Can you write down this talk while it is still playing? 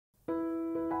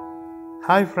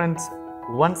Hi friends,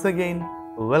 once again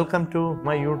welcome to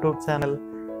my YouTube channel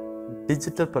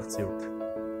Digital Pursuit.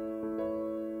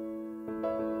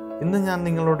 ഇന്ന് ഞാൻ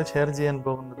നിങ്ങളോട് share ചെയ്യാൻ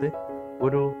പോകുന്നത്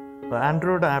ഒരു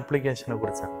ആൻഡ്രോയിഡ് ആപ്ലിക്കേഷനെ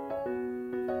കുറിച്ചാണ്.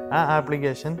 ആ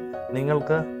ആപ്ലിക്കേഷൻ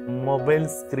നിങ്ങൾക്ക് മൊബൈൽ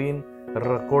സ്ക്രീൻ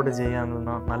റെക്കോർഡ്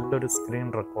ചെയ്യാവുന്ന നല്ലൊരു സ്ക്രീൻ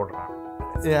റെക്കോർഡറാണ്.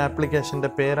 ഈ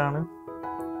ആപ്ലിക്കേഷൻ്റെ പേരാണ്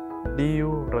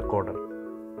DU റെക്കോർഡർ.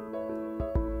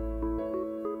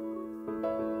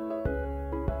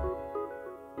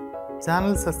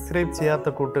 ചാനൽ സബ്സ്ക്രൈബ് ചെയ്യാത്ത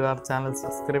കൂട്ടുകാർ ചാനൽ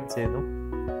സബ്സ്ക്രൈബ് ചെയ്തു.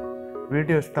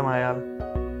 വീഡിയോ ഇഷ്ടമായാൽ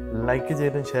ലൈക്ക്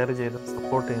ചെയ്തും ഷെയർ ചെയ്തും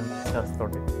സപ്പോർട്ട് ചെയ്യുന്ന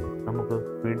വിശ്വാസത്തോടെ നമുക്ക്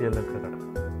വീഡിയോയിലേക്ക് കിടക്കാം.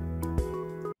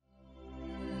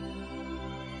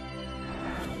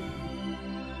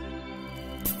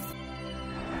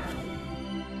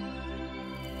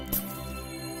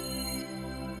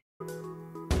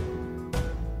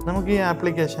 നമുക്ക് ഈ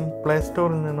ആപ്ലിക്കേഷൻ പ്ലേ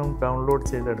സ്റ്റോറിൽ നിന്നും ഡൗൺലോഡ്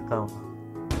ചെയ്തെടുക്കാവുന്നതാണ്.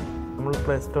 നമ്മൾ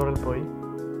പ്ലേ സ്റ്റോറിൽ പോയി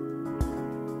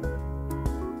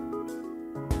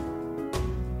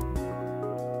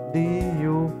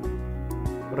DU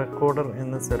റെക്കോർഡർ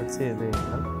എന്ന് സെർച്ച് ചെയ്ത്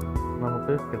കഴിഞ്ഞാൽ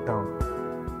നമുക്ക് കിട്ടാവുന്നതാണ്.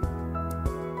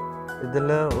 ഇതിൽ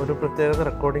ഒരു പ്രത്യേകത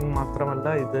റെക്കോർഡിംഗ് മാത്രമല്ല,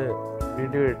 ഇത്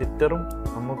വീഡിയോ എഡിറ്ററും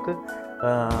നമുക്ക്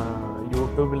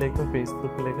യൂട്യൂബിലേക്കും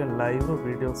ഫേസ്ബുക്കിലേക്കും ലൈവ്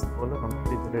വീഡിയോസ് പോലെ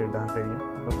നമുക്ക് ഇതിൽ ഇടാൻ കഴിയും.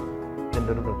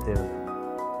 ഇതിൻ്റെ ഒരു പ്രത്യേകത.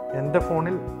 എൻ്റെ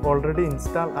ഫോണിൽ ഓൾറെഡി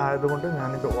ഇൻസ്റ്റാൾ ആയതുകൊണ്ട്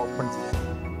ഞാനിത് ഓപ്പൺ ചെയ്യും.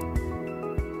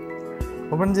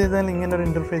 ഓപ്പൺ ചെയ്താൽ ഇങ്ങനൊരു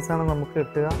ഇൻ്റർഫേസാണ് നമുക്ക്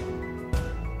കിട്ടുക.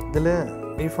 ഇതിൽ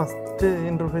ഈ ഫസ്റ്റ്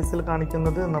ഇൻ്റർഫേസിൽ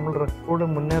കാണിക്കുന്നത് നമ്മൾ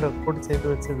മുന്നേ റെക്കോർഡ് ചെയ്ത്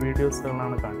വെച്ച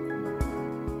വീഡിയോസുകളാണ് കാണിക്കുന്നത്.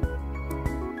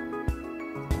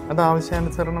 അത്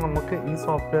ആവശ്യാനുസരണം നമുക്ക് ഈ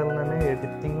സോഫ്റ്റ്വെയറിൽ തന്നെ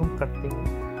എഡിറ്റിങ്ങും കട്ടിങ്ങും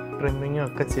ട്രിമ്മിങ്ങും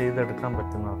ഒക്കെ ചെയ്തെടുക്കാൻ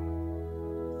പറ്റുന്നതാണ്.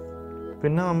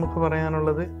 പിന്നെ നമുക്ക്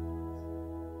പറയാനുള്ളത്,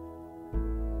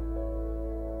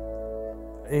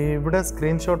 ഇവിടെ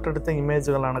സ്ക്രീൻഷോട്ട് എടുത്ത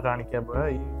ഇമേജുകളാണ് കാണിക്കാൻ പോകുക.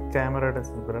 ഈ ക്യാമറയുടെ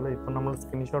സിമ്പിൾ ഇപ്പം നമ്മൾ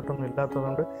സ്ക്രീൻഷോട്ടൊന്നും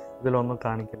ഇല്ലാത്തതുകൊണ്ട് ഇതിലൊന്നും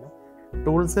കാണിക്കില്ല.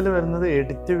 ടൂൾസിൽ വരുന്നത്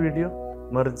edit video,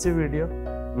 merge video,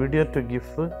 video to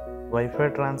ഗിഫ്, wifi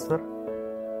transfer,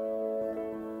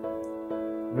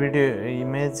 video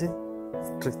image,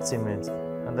 സ്ട്രിച്ച് image,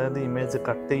 അതായത് ഇമേജ്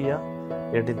കട്ട് ചെയ്യുക,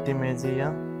 എഡിറ്റ് ഇമേജ്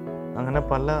ചെയ്യുക, അങ്ങനെ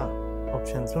പല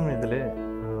ഓപ്ഷൻസും ഇതിൽ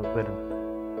വരുന്നുണ്ട്.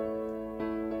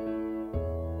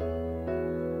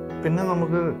 പിന്നെ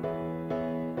നമുക്ക്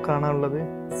കാണാനുള്ളത്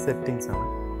സെറ്റിങ്സ് ആണ്.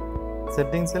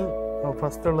 സെറ്റിങ്സിൽ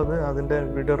ഫസ്റ്റ് ഉള്ളത് അതിൻ്റെ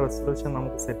വീഡിയോ റെസൊല്യൂഷൻ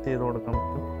നമുക്ക് സെറ്റ് ചെയ്ത് കൊടുക്കാൻ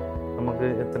പറ്റും. നമുക്ക്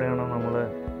എത്രയാണോ നമ്മൾ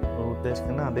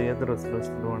ഉദ്ദേശിക്കുന്നത് അത് ഏത്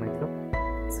റെസൊല്യൂഷനിൽ വേണമെങ്കിലും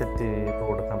സെറ്റ് ചെയ്ത്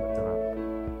കൊടുക്കാൻ പറ്റുന്നതാണ്.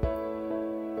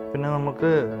 പിന്നെ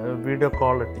നമുക്ക് വീഡിയോ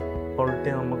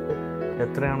ക്വാളിറ്റി നമുക്ക്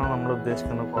എത്രയാണോ നമ്മൾ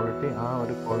ഉദ്ദേശിക്കുന്ന ക്വാളിറ്റി ആ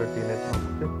ഒരു ക്വാളിറ്റിയിലേക്ക്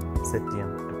നമുക്ക് സെറ്റ് ചെയ്യാൻ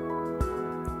പറ്റും.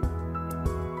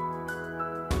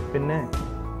 പിന്നെ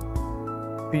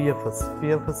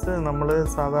PFS നമ്മൾ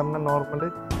സാധാരണ നോർമൽ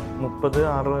 30,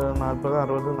 40,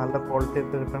 60 നല്ല ക്വാളിറ്റി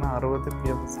ആയിട്ട് കിട്ടണം. 60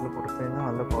 PFSൽ കൊടുത്തു കഴിഞ്ഞാൽ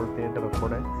നല്ല ക്വാളിറ്റി ആയിട്ട്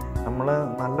റെക്കോർഡ് ആയി. നമ്മൾ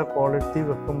നല്ല ക്വാളിറ്റി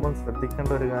വെക്കുമ്പോൾ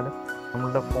ശ്രദ്ധിക്കേണ്ട ഒരു കാര്യം,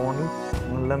 നമ്മളുടെ ഫോണിൽ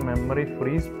നല്ല മെമ്മറി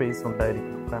ഫ്രീ സ്പേസ്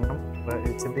ഉണ്ടായിരിക്കും. കാരണം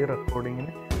HD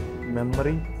റെക്കോർഡിങ്ങിന്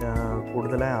മെമ്മറി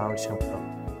കൂടുതലായി ആവശ്യമുണ്ടാകും.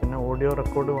 പിന്നെ ഓഡിയോ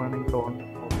റെക്കോർഡ് വേണമെങ്കിൽ ഓൺ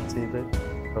ചെയ്ത്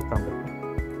വെക്കാൻ പറ്റും.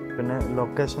 പിന്നെ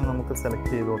ലൊക്കേഷൻ നമുക്ക് സെലക്ട്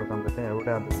ചെയ്ത് കൊടുക്കാൻ പറ്റും,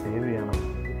 എവിടെ അത് സേവ് ചെയ്യണം.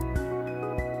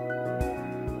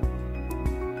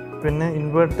 പിന്നെ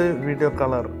ഇൻവേർട്ട് വീഡിയോ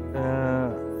കളർ,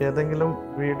 ഏതെങ്കിലും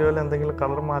വീഡിയോയിൽ എന്തെങ്കിലും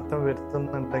കളർ മാറ്റം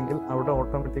വരുത്തുന്നുണ്ടെങ്കിൽ അവിടെ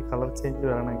ഓട്ടോമാറ്റിക് കളർ ചേഞ്ച്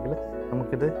വരണമെങ്കിൽ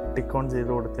നമുക്കിത് ടിക്ക് ഓൺ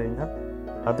ചെയ്ത് കൊടുത്തു കഴിഞ്ഞാൽ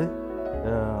അത്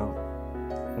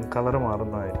കളർ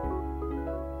മാറുന്നതായിരിക്കും.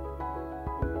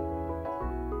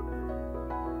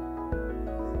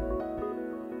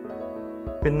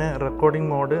 പിന്നെ റെക്കോർഡിംഗ്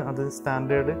മോഡ്, അത്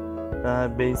സ്റ്റാൻഡേർഡ്,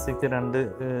 ബേസിക്, രണ്ട്.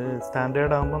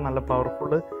 സ്റ്റാൻഡേർഡ് ആകുമ്പോൾ നല്ല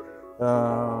പവർഫുൾ,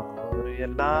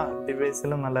 എല്ലാ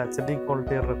ഡിവൈസിലും നല്ല HD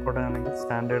ക്വാളിറ്റി റെക്കോർഡ് ആണെങ്കിൽ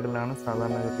സ്റ്റാൻഡേർഡിലാണ്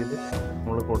സാധാരണ ഗതിയിൽ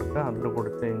നമ്മൾ കൊടുക്കുക. അതിൽ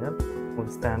കൊടുത്തു കഴിഞ്ഞാൽ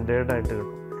നമുക്ക് സ്റ്റാൻഡേർഡായിട്ട്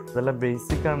കിട്ടും. അതല്ല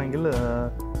ബേസിക് ആണെങ്കിൽ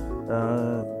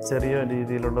ചെറിയ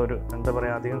രീതിയിലുള്ള ഒരു എന്താ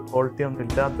പറയുക, അധികം ക്വാളിറ്റി ഒന്നും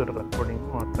ഇല്ലാത്തൊരു റെക്കോർഡിങ്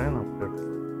മാത്രമേ നമുക്ക് കിട്ടൂ.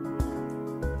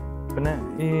 പിന്നെ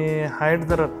ഈ hide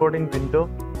the recording window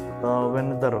when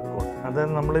the record,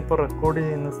 അതായത് നമ്മളിപ്പോൾ റെക്കോർഡ്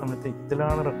ചെയ്യുന്ന സമയത്ത്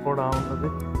ഇതിലാണ് റെക്കോർഡ് ആവുന്നത്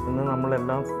എന്ന്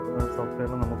നമ്മളെല്ലാ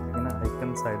സോഫ്റ്റ്വെയറിലും നമുക്കിങ്ങനെ ഐക്കൺ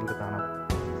സൈഡിൽ കാണാം.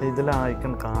 ഇതിൽ ആ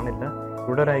ഐക്കൺ കാണില്ല.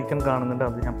 ഇവിടെ ഒരു ഐക്കൺ കാണുന്നുണ്ട്,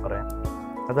 അത് ഞാൻ പറയാം.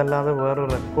 അതല്ലാതെ വേറെ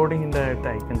റെക്കോർഡിങ്ങിൻ്റെ ആയിട്ട്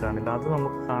ഐക്കൺ കാണില്ല. അത്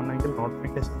നമുക്ക് കാണണമെങ്കിൽ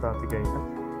നോട്ടിഫിക്കേഷൻ താത്തി കഴിഞ്ഞാൽ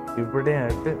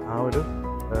ഇവിടെയായിട്ട് ആ ഒരു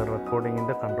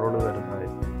റെക്കോർഡിങ്ങിൻ്റെ കൺട്രോൾ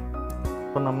വരുന്നതായിരിക്കും.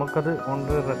 അപ്പോൾ നമുക്കത്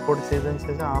ഓൾറെഡി റെക്കോർഡ് ചെയ്തതിന്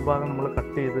ശേഷം ആ ഭാഗം നമ്മൾ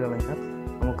കട്ട് ചെയ്ത് കഴിഞ്ഞാൽ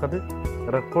നമുക്കത്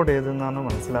റെക്കോർഡ് ചെയ്തെന്നാണ്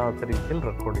മനസ്സിലാവാത്ത രീതിയിൽ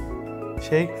റെക്കോർഡ് ചെയ്യും.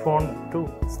 Shake phone to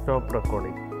stop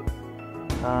recording,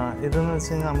 ഇതെന്ന് വെച്ച്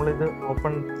കഴിഞ്ഞാൽ നമ്മളിത്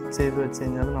ഓപ്പൺ ചെയ്ത് വെച്ച്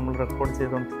കഴിഞ്ഞാൽ നമ്മൾ റെക്കോർഡ്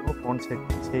ചെയ്തുകൊണ്ടിരിക്കുമ്പോൾ ഫോൺ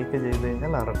ഷെയ്ക്ക് ചെയ്ത്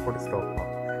കഴിഞ്ഞാൽ ആ റെക്കോർഡ് സ്റ്റോപ്പ്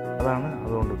ആവും. അതാണ്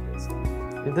അതുകൊണ്ട് ഉദ്ദേശിച്ചത്.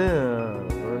 ഇത്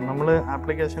നമ്മൾ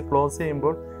ആപ്ലിക്കേഷൻ ക്ലോസ്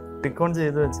ചെയ്യുമ്പോൾ ടിക്ക് ഓൺ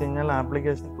ചെയ്ത് വെച്ച് കഴിഞ്ഞാൽ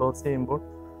ആപ്ലിക്കേഷൻ ക്ലോസ് ചെയ്യുമ്പോൾ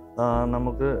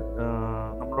നമുക്ക്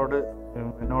നമ്മളോട്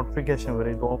നോട്ടിഫിക്കേഷൻ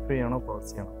വരും, ഇത് ഓഫ് ചെയ്യണോ ക്ലോസ്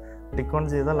ചെയ്യണോ. ടിക്ക് ഓൺ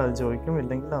ചെയ്താൽ അത് ചോദിക്കും,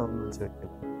 ഇല്ലെങ്കിൽ അതൊന്നും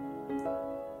ചോദിക്കില്ല.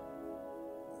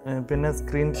 പിന്നെ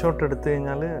സ്ക്രീൻഷോട്ട് എടുത്തു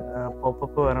കഴിഞ്ഞാൽ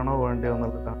പോപ്പപ്പ് വരണോ വേണ്ടിയോ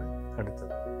എന്നുള്ളതാണ്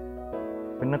അടുത്തത്.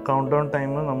 പിന്നെ കൗണ്ട് ഡൗൺ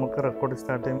ടൈം നമുക്ക് റെക്കോർഡ്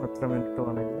സ്റ്റാർട്ട് ചെയ്യുമ്പോൾ എത്ര മിനിറ്റ്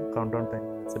വേണമെങ്കിലും കൗണ്ട് ഡൗൺ ടൈം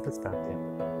വെച്ചിട്ട് സ്റ്റാർട്ട് ചെയ്യാം.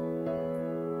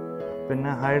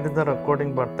 പിന്നെ hide the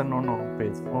recording button on home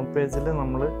page. Home പേജിൽ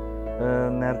നമ്മൾ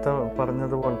നേരത്തെ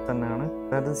പറഞ്ഞതുപോലെ തന്നെയാണ്.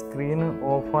 അതായത് സ്ക്രീൻ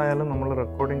ഓഫ് ആയാലും നമ്മൾ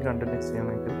റെക്കോർഡിംഗ് കണ്ടിന്യൂ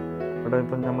ചെയ്യണമെങ്കിൽ ഇവിടെ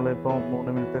ഇപ്പം നമ്മളിപ്പോൾ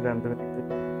 3 minute 2 minute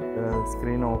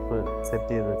screen off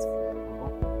set ചെയ്ത് വെച്ചിട്ടുണ്ട്.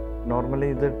 അപ്പോൾ നോർമലി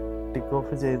ഇത് ടിക്ക്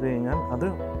ഓഫ് ചെയ്ത് കഴിഞ്ഞാൽ അത്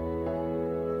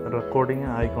റെക്കോർഡിങ്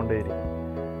ആയിക്കൊണ്ടേയിരിക്കും.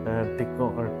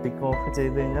 ടിക്ക് ഓഫ്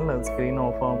ചെയ്ത് കഴിഞ്ഞാൽ അത് സ്ക്രീൻ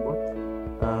ഓഫ് ആകുമ്പോൾ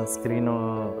സ്ക്രീൻ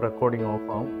റെക്കോർഡിങ് ഓഫ്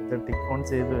ആകും. ഇത് ടിക്ക് ഓൺ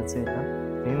ചെയ്ത് വെച്ച് കഴിഞ്ഞാൽ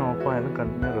സ്ക്രീൻ ഓഫ് ആയാലും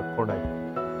കണ്ടിന്യൂ റെക്കോർഡായി.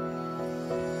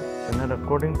 പിന്നെ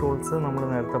റെക്കോർഡിംഗ് ടൂൾസ് നമ്മൾ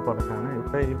നേരത്തെ പറഞ്ഞാണ്.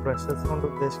 ഇവിടെ ഈ ബ്രഷസ് കൊണ്ട്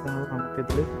ഉദ്ദേശിക്കുന്നത്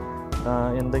നമുക്കിതിൽ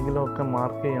എന്തെങ്കിലുമൊക്കെ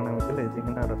മാർക്ക് ചെയ്യണമെങ്കിൽ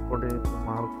ഇതിങ്ങനെ റെക്കോർഡ് ചെയ്ത്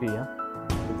മാർക്ക് ചെയ്യാം,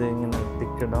 ഇത് ഇങ്ങനെ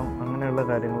ടിക്ക് ഇടാം, അങ്ങനെയുള്ള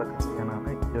കാര്യങ്ങളൊക്കെ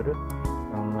ചെയ്യാനാണ് ഈ ഒരു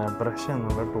ബ്രഷ്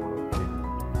എന്നുള്ള ടൂൾ ഉപയോഗിക്കുന്നത്.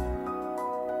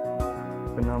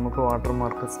 പിന്നെ നമുക്ക് വാട്ടർ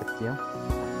മാർക്ക് സെറ്റ് ചെയ്യാം.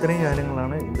 ഇത്രയും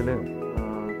കാര്യങ്ങളാണ് ഇതിൽ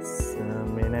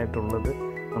മെയിനായിട്ടുള്ളത്.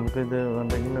 നമുക്കിത്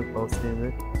എന്തെങ്കിലും ക്ലോസ് ചെയ്ത്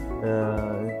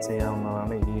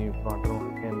ചെയ്യാവുന്നതാണ്. ഈ വാട്ടർ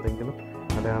മാർക്ക് എന്തെങ്കിലും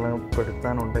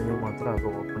അടയാളപ്പെടുത്താനുണ്ടെങ്കിൽ മാത്രം അത്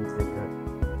ഓപ്പൺ ചെയ്ത്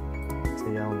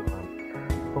ചെയ്യാവുന്നതാണ്.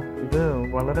 അപ്പോൾ ഇത്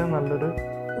വളരെ നല്ലൊരു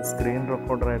സ്ക്രീൻ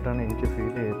റെക്കോർഡറായിട്ടാണ് എനിക്ക്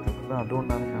ഫീൽ ചെയ്തിട്ടുള്ളത്.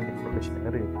 അതുകൊണ്ടാണ് ഞാൻ നിങ്ങളോട്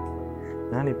ഷെയർ ചെയ്തിട്ടുള്ളത്.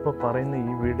 ഞാനിപ്പോൾ പറയുന്ന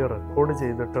ഈ വീഡിയോ റെക്കോർഡ്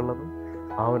ചെയ്തിട്ടുള്ളതും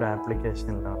ആ ഒരു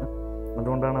ആപ്ലിക്കേഷനിലാണ്.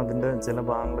 അതുകൊണ്ടാണ് അതിൻ്റെ ചില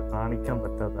ഭാഗങ്ങൾ കാണിക്കാൻ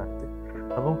പറ്റാത്തതായത്.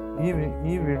 അപ്പോൾ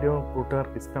ഈ വീഡിയോ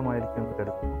കൂട്ടുകാർക്ക് ഇഷ്ടമായിരിക്കും എന്ന്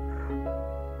കരുതുന്നു.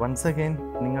 വൺസ് അഗെയിൻ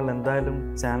നിങ്ങൾ എന്തായാലും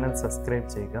ചാനൽ സബ്സ്ക്രൈബ്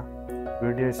ചെയ്യുക.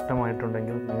 വീഡിയോ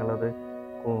ഇഷ്ടമായിട്ടുണ്ടെങ്കിൽ നിങ്ങളത്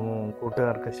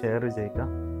കൂട്ടുകാർക്ക് ഷെയർ ചെയ്യുക.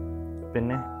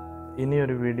 പിന്നെ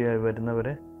ഇനിയൊരു വീഡിയോ ആയി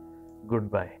വരുന്നവരെ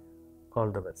good bye, all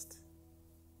the best.